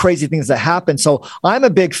all the other crazy things that happen. So I'm a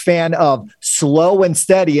big fan of slow and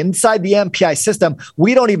steady. Inside the MPI system,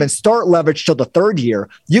 we don't even start leverage till the third year.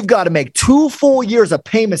 You've got to make 2 full years of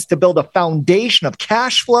payments to build a foundation of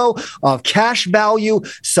cash flow, of cash value,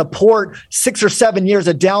 support 6 or 7 years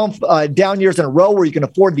of down years in a row where you can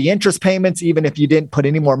afford the interest payments, even if you didn't put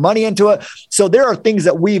any more money into it. So there are things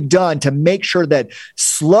that we've done to make sure that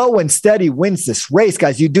slow and steady wins this race,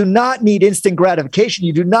 guys. You do not need instant gratification.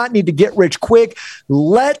 You do not need to get rich quick.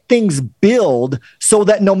 Let things build so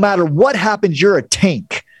that no matter what happens, you're a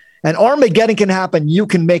tank. And Armageddon can happen. You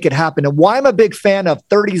can make it happen. And why I'm a big fan of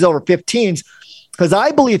 30s over 15s, because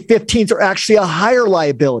I believe 15s are actually a higher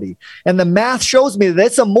liability. And the math shows me that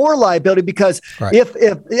it's a more liability because if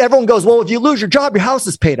everyone goes, well, if you lose your job, your house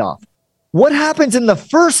is paid off. What happens in the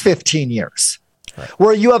first 15 years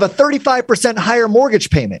where you have a 35% higher mortgage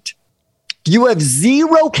payment? You have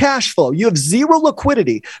zero cash flow. You have zero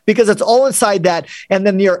liquidity because it's all inside that. And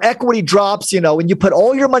then your equity drops, and you put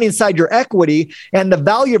all your money inside your equity and the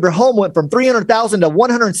value of your home went from $300,000 to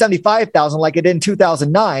 $175,000 like it did in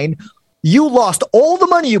 2009. You lost all the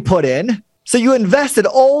money you put in. So you invested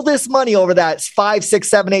all this money over that 5, 6,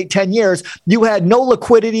 7, 8, 10 years. You had no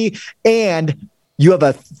liquidity and you have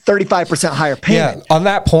a 35% higher payment. Yeah, on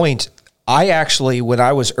that point, I actually, when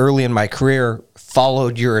I was early in my career,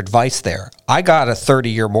 followed your advice there. I got a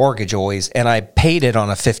 30-year mortgage always, and I paid it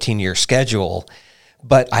on a 15-year schedule,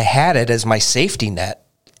 but I had it as my safety net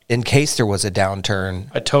in case there was a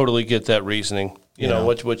downturn. I totally get that reasoning.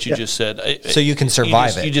 What you just said. So you can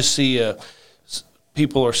survive it. You just see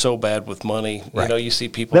people are so bad with money. Right. You see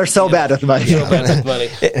people. They're so bad with money.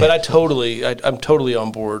 But I'm totally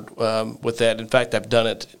on board with that. In fact, I've done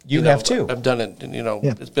it. You have too. I've done it. And,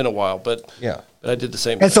 It's been a while, but I did the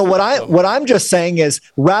same thing. And so what I'm just saying is,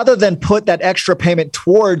 rather than put that extra payment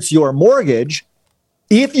towards your mortgage,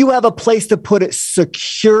 if you have a place to put it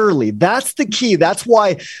securely, that's the key. That's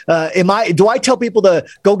why do I tell people to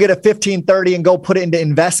go get a 1530 and go put it into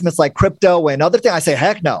investments like crypto and other things? I say,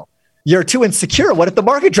 heck no. you're too insecure. What if the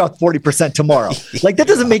market dropped 40% tomorrow? Like, that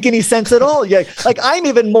doesn't make any sense at all. Yeah, like, I'm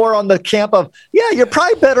even more on the camp of, yeah, you're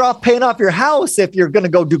probably better off paying off your house if you're going to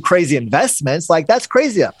go do crazy investments. Like, that's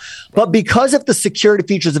crazy. But because of the security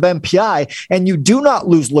features of MPI, and you do not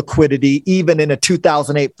lose liquidity even in a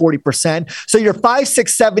 2008 40%. So you're 5,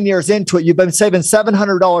 6, 7 years into it. You've been saving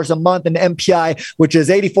 $700 a month in MPI, which is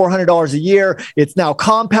 $8,400 a year. It's now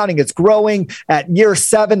compounding. It's growing. At year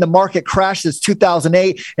 7, the market crashes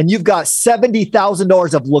 2008, and you've got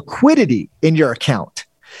 $70,000 of liquidity in your account.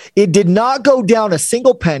 It did not go down a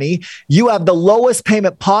single penny. You have the lowest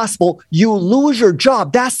payment possible. You lose your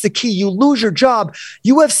job. That's the key. You lose your job.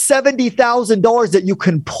 You have $70,000 that you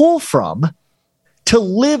can pull from to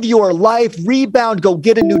live your life, rebound, go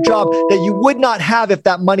get a new job that you would not have if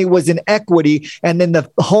that money was in equity. And then the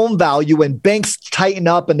home value and banks tighten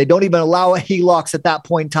up and they don't even allow HELOCs at that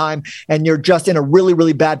point in time. And you're just in a really,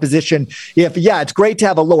 really bad position. It's great to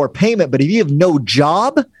have a lower payment, but if you have no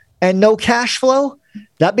job and no cash flow,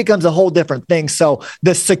 that becomes a whole different thing. So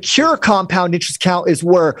the secure compound interest account is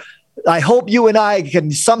where I hope you and I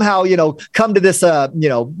can somehow, come to this,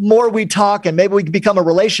 more we talk and maybe we can become a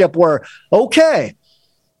relationship where, okay,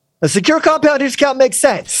 a secure compound interest account makes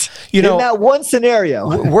sense. In that one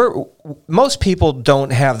scenario. Most people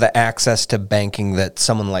don't have the access to banking that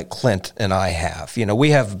someone like Clint and I have.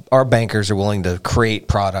 Our bankers are willing to create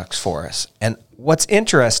products for us. And what's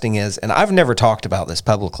interesting is, and I've never talked about this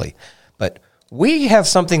publicly, but we have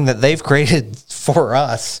something that they've created for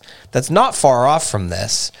us that's not far off from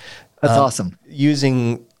this. That's awesome.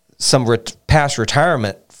 Using some past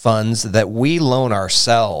retirement funds that we loan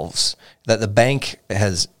ourselves that the bank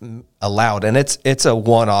has allowed. And it's a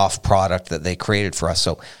one-off product that they created for us.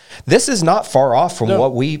 So this is not far off from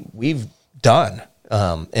what we've done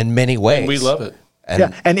in many ways. And we love it.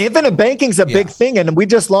 And infinite banking is a big thing. And we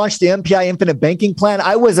just launched the MPI Infinite Banking Plan.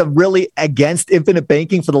 I was really against infinite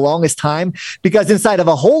banking for the longest time because inside of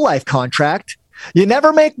a whole life contract, you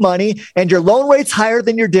never make money and your loan rate's higher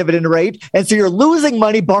than your dividend rate. And so you're losing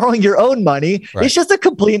money borrowing your own money. Right. It's just a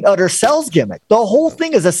complete and utter sales gimmick. The whole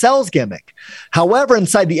thing is a sales gimmick. However,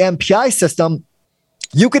 inside the MPI system,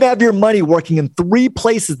 you can have your money working in 3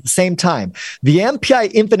 places at the same time. The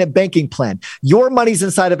MPI Infinite Banking Plan, your money's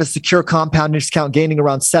inside of a secure compound interest account gaining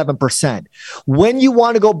around 7%. When you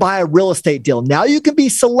want to go buy a real estate deal, now you can be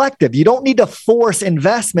selective. You don't need to force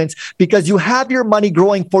investments because you have your money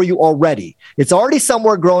growing for you already. It's already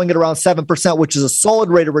somewhere growing at around 7%, which is a solid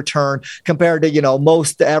rate of return compared to,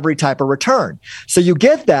 most every type of return. So you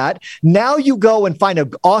get that. Now you go and find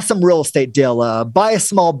an awesome real estate deal, buy a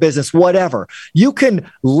small business, whatever. You can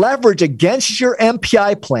leverage against your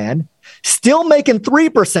MPI plan, still making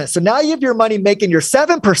 3%. So now you have your money making your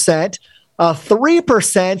 7%,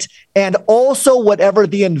 3%, and also whatever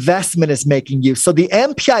the investment is making you. So the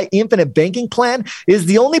MPI Infinite Banking Plan is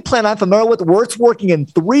the only plan I'm familiar with where it's working in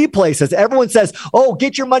 3 places. Everyone says, oh,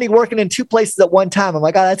 get your money working in 2 places at one time. I'm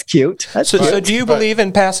like, oh, that's cute. So do you believe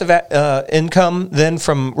in passive income then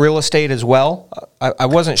from real estate as well? I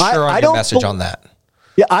wasn't sure on your message on that.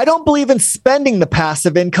 Yeah, I don't believe in spending the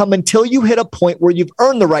passive income until you hit a point where you've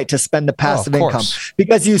earned the right to spend the passive income.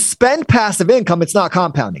 Because you spend passive income, it's not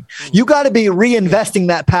compounding. You got to be reinvesting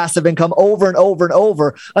that passive income over and over and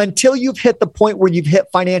over until you've hit the point where you've hit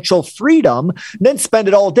financial freedom, then spend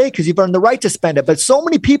it all day because you've earned the right to spend it. But so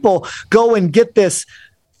many people go and get this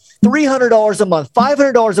 $300 a month,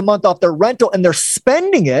 $500 a month off their rental, and they're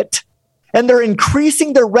spending it. And they're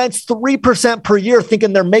increasing their rents 3% per year,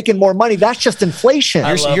 thinking they're making more money. That's just inflation.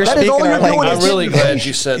 You're speaking our language. I'm really glad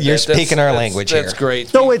you said that. You're speaking our language here. That's great.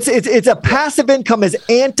 So it's a passive income is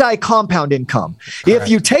anti-compound income. Correct. If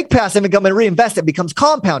you take passive income and reinvest, it becomes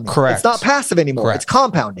compounding. Correct. It's not passive anymore. Correct. It's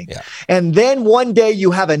compounding. Yeah. And then one day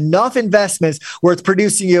you have enough investments where it's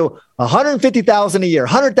producing you $150,000 a year,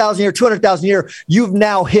 $100,000 a year, $200,000 a year. You've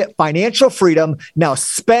now hit financial freedom. Now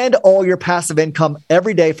spend all your passive income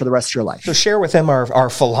every day for the rest of your life. So share with them our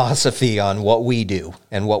philosophy on what we do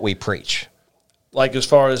and what we preach. Like as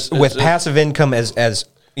far as with passive income as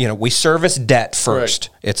we service debt first.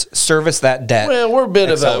 Correct. It's service that debt. Well, we're a bit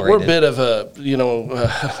of a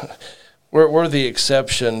we're the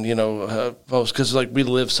exception, folks, because we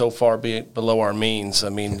live so far below our means. I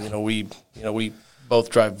mean, we both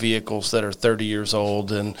drive vehicles that are 30 years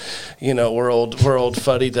old, and we're old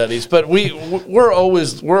fuddy-duddies. But we're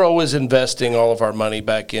always investing all of our money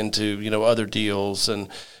back into other deals, and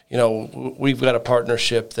we've got a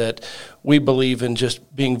partnership that we believe in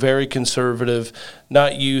just being very conservative,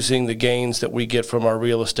 not using the gains that we get from our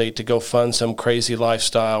real estate to go fund some crazy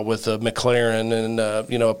lifestyle with a McLaren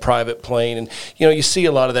and a private plane, and you see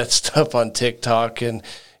a lot of that stuff on TikTok and.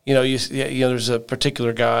 there's a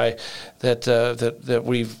particular guy that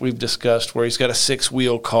we've discussed where he's got a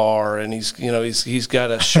 6-wheel car, and he's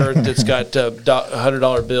got a shirt that's got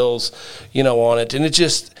 $100 bills, on it, and it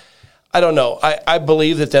just. I don't know. I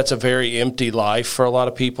believe that's a very empty life for a lot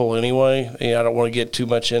of people anyway. I don't want to get too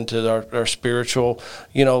much into our spiritual,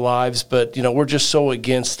 lives, but, we're just so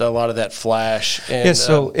against a lot of that flash. And, yeah,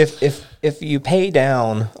 so if you pay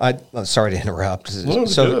down, I'm sorry to interrupt. No,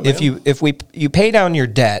 so if you pay down your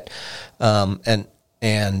debt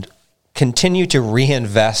and continue to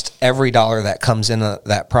reinvest every dollar that comes in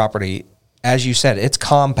that property, as you said, it's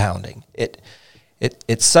compounding.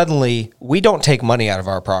 It suddenly, we don't take money out of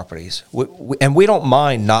our properties, and we don't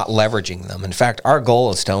mind not leveraging them. In fact, our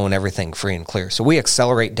goal is to own everything free and clear. So we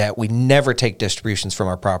accelerate debt. We never take distributions from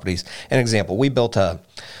our properties. An example, we built a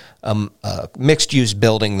mixed-use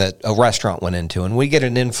building that a restaurant went into, and we get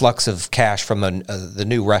an influx of cash from the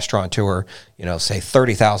new restaurateur, say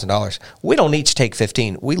 $30,000. We don't each take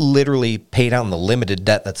 15. We literally pay down the limited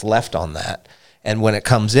debt that's left on that. And when it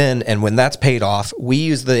comes in and when that's paid off, we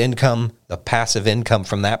use the income, the passive income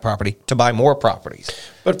from that property to buy more properties.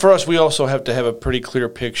 But for us, we also have to have a pretty clear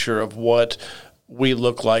picture of what we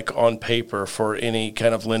look like on paper for any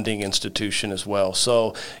kind of lending institution as well.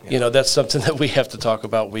 So, that's something that we have to talk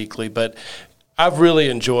about weekly. But I've really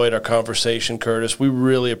enjoyed our conversation, Curtis. We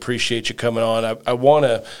really appreciate you coming on. I want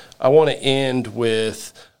to end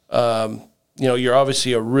with, you're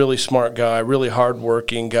obviously a really smart guy, really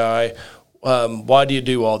hardworking guy. Why do you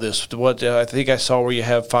do all this? What I think I saw where you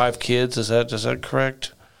have 5 kids. Is that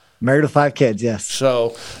correct? Married with 5 kids, yes.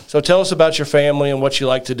 So tell us about your family and what you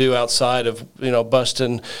like to do outside of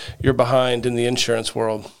busting your behind in the insurance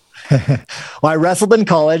world. Well, I wrestled in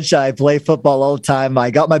college. I play football all the time. I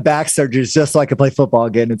got my back surgeries just so I could play football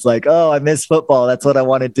again. It's like, I miss football. That's what I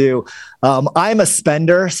want to do. I'm a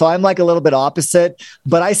spender, so I'm like a little bit opposite,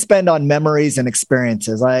 but I spend on memories and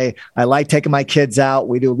experiences. I like taking my kids out.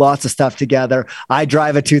 We do lots of stuff together. I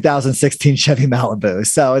drive a 2016 Chevy Malibu.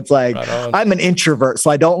 So it's like, I'm an introvert,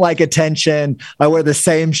 so I don't like attention. I wear the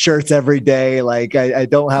same shirts every day. Like I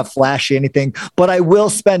don't have flashy anything, but I will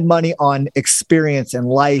spend money on experience and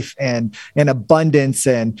life and abundance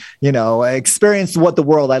and, experience what the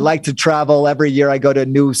world. I like to travel. Every year I go to a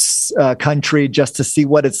new country just to see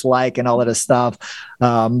what it's like and all of this stuff.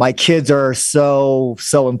 My kids are so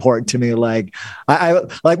important to me. Like I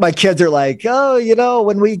like my kids are like,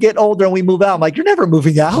 when we get older and we move out, I'm like, you're never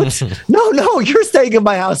moving out. No, you're staying in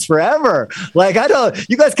my house forever. Like,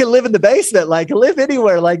 you guys can live in the basement, like live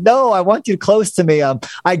anywhere. Like, no, I want you close to me.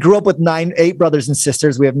 I grew up with 8 brothers and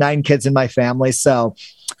sisters. We have 9 kids in my family. So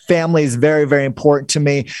family is very, very important to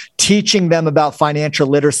me. Teaching them about financial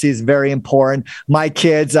literacy is very important. My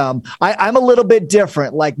kids, I'm a little bit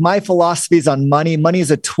different. Like my philosophy is on money. Money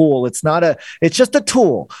is a tool. It's just a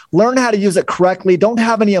tool. Learn how to use it correctly. Don't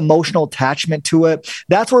have any emotional attachment to it.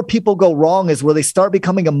 That's where people go wrong, is where they start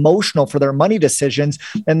becoming emotional for their money decisions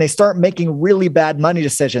and they start making really bad money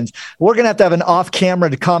decisions. We're going to have an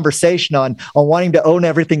off-camera conversation on wanting to own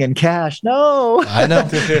everything in cash. No, I know.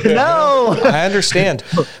 No, I understand.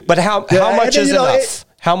 But how much is enough?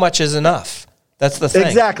 How much is enough? That's the thing.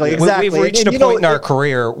 Exactly. We've reached a point in our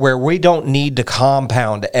career where we don't need to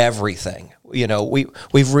compound everything.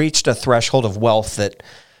 We've reached a threshold of wealth that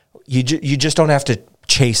you just don't have to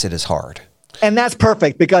chase it as hard. And that's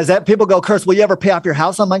perfect, because people go, Curtis, will you ever pay off your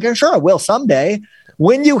house? I'm like, sure, I will someday.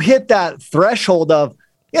 When you hit that threshold of,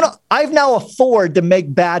 I've now afford to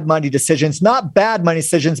make bad money decisions, not bad money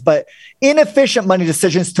decisions, but inefficient money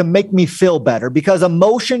decisions to make me feel better, because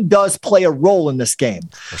emotion does play a role in this game.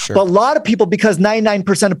 For sure. But a lot of people, because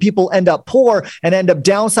 99% of people end up poor and end up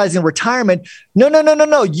downsizing retirement.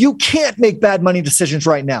 No. You can't make bad money decisions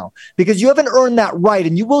right now, because you haven't earned that right.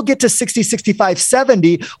 And you will get to 60, 65,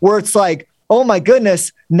 70, where it's like, oh my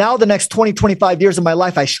goodness, now the next 20, 25 years of my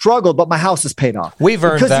life, I struggled, but my house is paid off. We've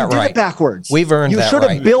earned that right. Because you did it backwards. We've earned that right. You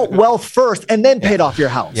should have built wealth first and then paid off your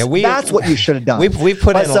house. Yeah, that's what you should have done. We've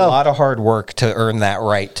put in a lot of hard work to earn that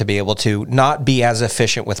right, to be able to not be as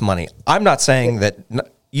efficient with money. I'm not saying that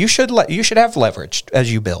you should have leverage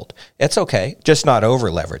as you build. It's okay, just not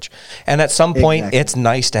over leverage. And at some point, It's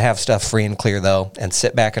nice to have stuff free and clear, though, and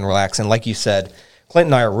sit back and relax. And like you said, Clint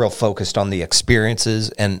and I are real focused on the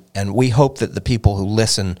experiences, and we hope that the people who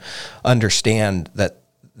listen understand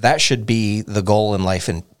that should be the goal in life,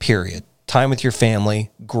 and period, time with your family,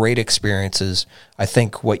 great experiences. I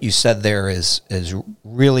think what you said there is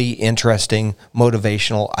really interesting,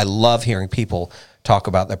 motivational. I love hearing people talk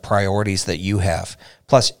about the priorities that you have.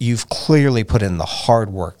 Plus, you've clearly put in the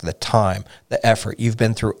hard work, the time, the effort. You've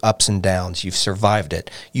been through ups and downs. You've survived it.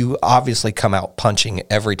 You obviously come out punching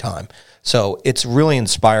every time. So it's really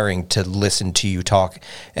inspiring to listen to you talk,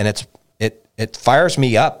 and it fires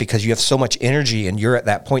me up because you have so much energy, and you're at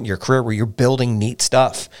that point in your career where you're building neat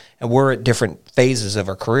stuff, and we're at different phases of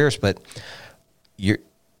our careers, but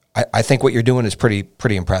I think what you're doing is pretty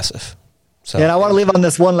impressive. So, and I want to leave on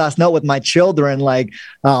this one last note with my children. Like,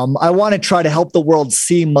 I want to try to help the world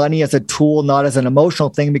see money as a tool, not as an emotional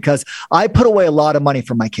thing, because I put away a lot of money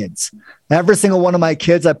for my kids. Every single one of my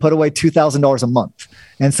kids, I put away $2,000 a month.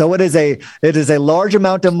 And so it is a large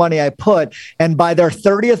amount of money I put. And by their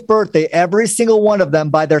 30th birthday, every single one of them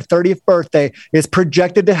by their 30th birthday is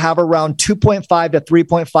projected to have around $2.5 to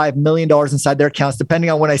 $3.5 million inside their accounts, depending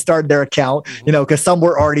on when I started their account, because some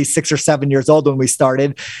were already 6 or 7 years old when we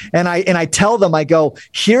started. And I tell them, I go,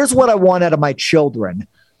 here's what I want out of my children.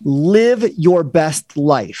 Live your best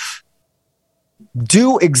life.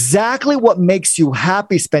 Do exactly what makes you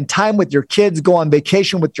happy. Spend time with your kids, go on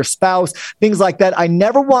vacation with your spouse, things like that. I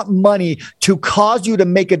never want money to cause you to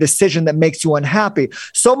make a decision that makes you unhappy.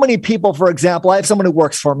 So many people, for example, I have someone who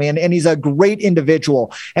works for me and he's a great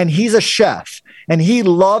individual and he's a chef and he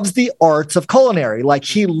loves the arts of culinary. Like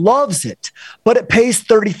he loves it, but it pays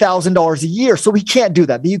 $30,000 a year. So he can't do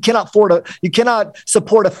that. You cannot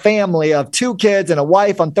support a family of 2 kids and a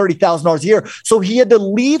wife on $30,000 a year. So he had to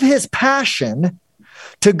leave his passion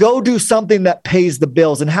to go do something that pays the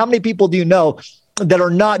bills. And how many people do you know that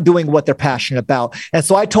are not doing what they're passionate about? And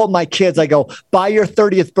so I told my kids, I go, by your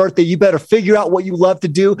 30th birthday, you better figure out what you love to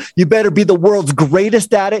do. You better be the world's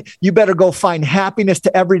greatest at it. You better go find happiness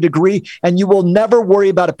to every degree, and you will never worry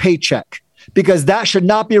about a paycheck, because that should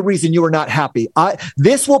not be a reason you are not happy.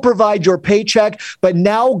 This will provide your paycheck, but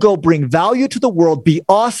now go bring value to the world, be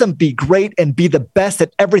awesome, be great, and be the best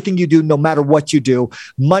at everything you do, no matter what you do.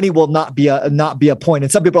 Money will not be a point.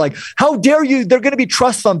 And some people are like, how dare you? They're going to be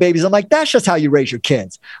trust fund babies. I'm like, that's just how you raise your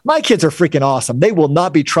kids. My kids are freaking awesome. They will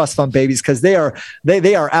not be trust fund babies because they are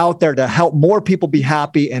out there to help more people be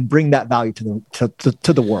happy and bring that value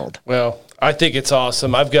to the world. Well, I think it's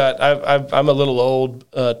awesome. I'm a little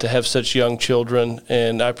old to have such young children,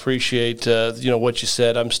 and I appreciate what you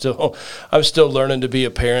said. I'm still learning to be a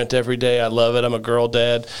parent every day. I love it. I'm a girl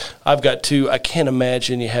dad. I've got 2. I can't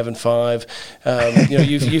imagine you having 5.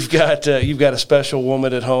 You've got a special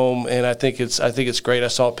woman at home, and I think it's great. I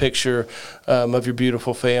saw a picture of your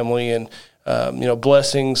beautiful family, and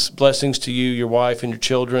blessings to you, your wife, and your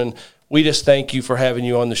children. We just thank you for having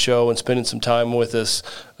you on the show and spending some time with us.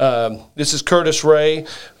 This is Curtis Ray,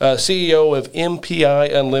 CEO of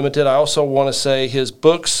MPI Unlimited. I also want to say his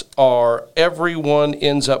books are Everyone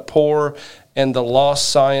Ends Up Poor and The Lost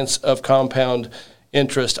Science of Compound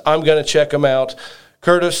Interest. I'm going to check them out.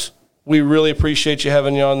 Curtis, we really appreciate you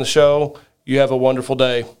having you on the show. You have a wonderful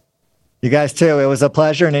day. You guys too. It was a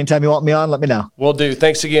pleasure. And anytime you want me on, let me know. Will do.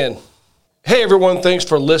 Thanks again. Hey everyone, thanks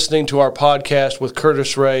for listening to our podcast with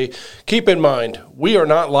Curtis Ray. Keep in mind, we are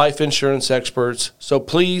not life insurance experts, so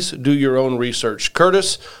please do your own research.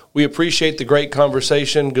 Curtis, we appreciate the great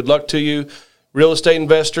conversation. Good luck to you. Real estate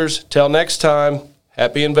investors, till next time,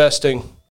 happy investing.